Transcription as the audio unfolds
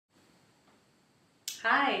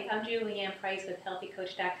Hi, I'm Julianne Price with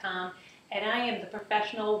HealthyCoach.com, and I am the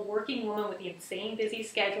professional working woman with the insane busy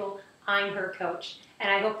schedule. I'm her coach, and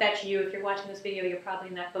I hope that's you. If you're watching this video, you're probably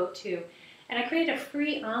in that boat too. And I created a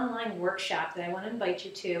free online workshop that I want to invite you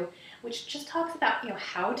to, which just talks about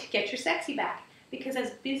how to get your sexy back. Because as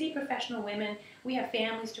busy professional women, we have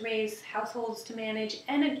families to raise, households to manage,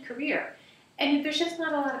 and a career. And there's just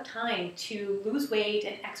not a lot of time to lose weight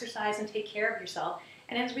and exercise and take care of yourself.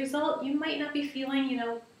 And as a result, you might not be feeling,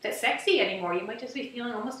 that sexy anymore. You might just be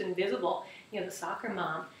feeling almost invisible, the soccer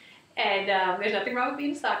mom. And there's nothing wrong with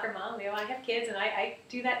being a soccer mom. I have kids and I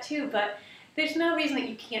do that too, but there's no reason that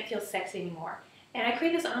you can't feel sexy anymore. And I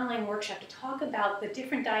created this online workshop to talk about the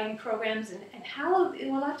different dieting programs and how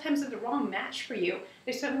a lot of times they're the wrong match for you.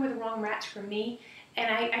 They certainly were the wrong match for me.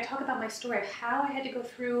 And I talk about my story of how I had to go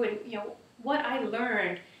through and what I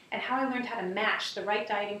learned and how I learned how to match the right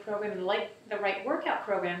dieting program and the right workout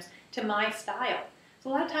programs to my style. So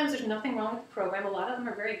a lot of times there's nothing wrong with the program. A lot of them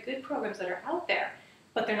are very good programs that are out there,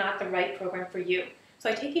 but they're not the right program for you. So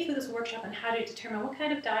I take you through this workshop on how to determine what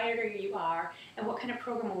kind of dieter you are and what kind of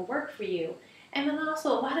program will work for you. And then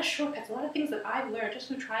also a lot of shortcuts, a lot of things that I've learned just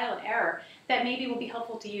through trial and error that maybe will be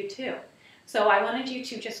helpful to you too. So I wanted you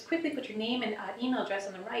to just quickly put your name and email address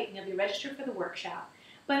on the right and you'll be registered for the workshop.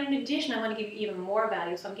 But in addition, I want to give you even more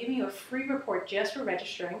value. So I'm giving you a free report just for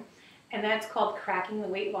registering, and that's called Cracking the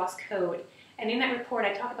Weight Loss Code. And in that report,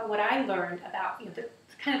 I talk about what I learned about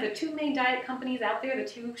the two main diet companies out there, the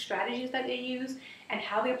two strategies that they use, and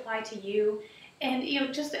how they apply to you. And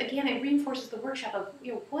just again, it reinforces the workshop of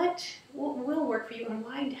what will work for you and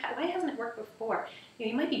why hasn't it worked before.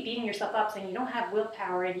 You might be beating yourself up saying you don't have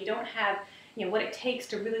willpower and you don't have what it takes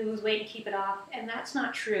to really lose weight and keep it off, and that's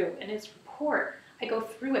not true. In this report, I go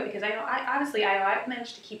through it because I've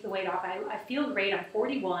managed to keep the weight off. I feel great. I'm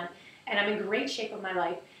 41 and I'm in great shape of my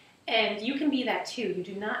life. And you can be that too. You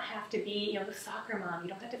do not have to be the soccer mom. You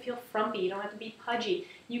don't have to feel frumpy. You don't have to be pudgy.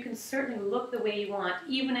 You can certainly look the way you want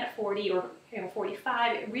even at 40 or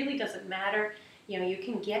 45. It really doesn't matter. You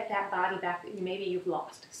can get that body back that maybe you've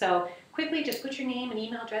lost. So quickly just put your name and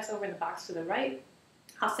email address over in the box to the right.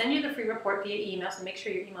 I'll send you the free report via email, so make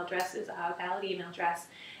sure your email address is a valid email address.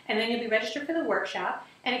 And then you'll be registered for the workshop.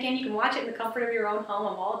 And again, you can watch it in the comfort of your own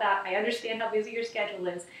home. I understand how busy your schedule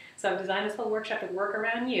is, so I've designed this whole workshop to work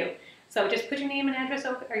around you. So just put your name and address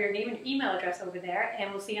over, or your name and email address over there,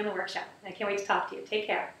 and we'll see you in the workshop. I can't wait to talk to you. Take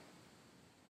care.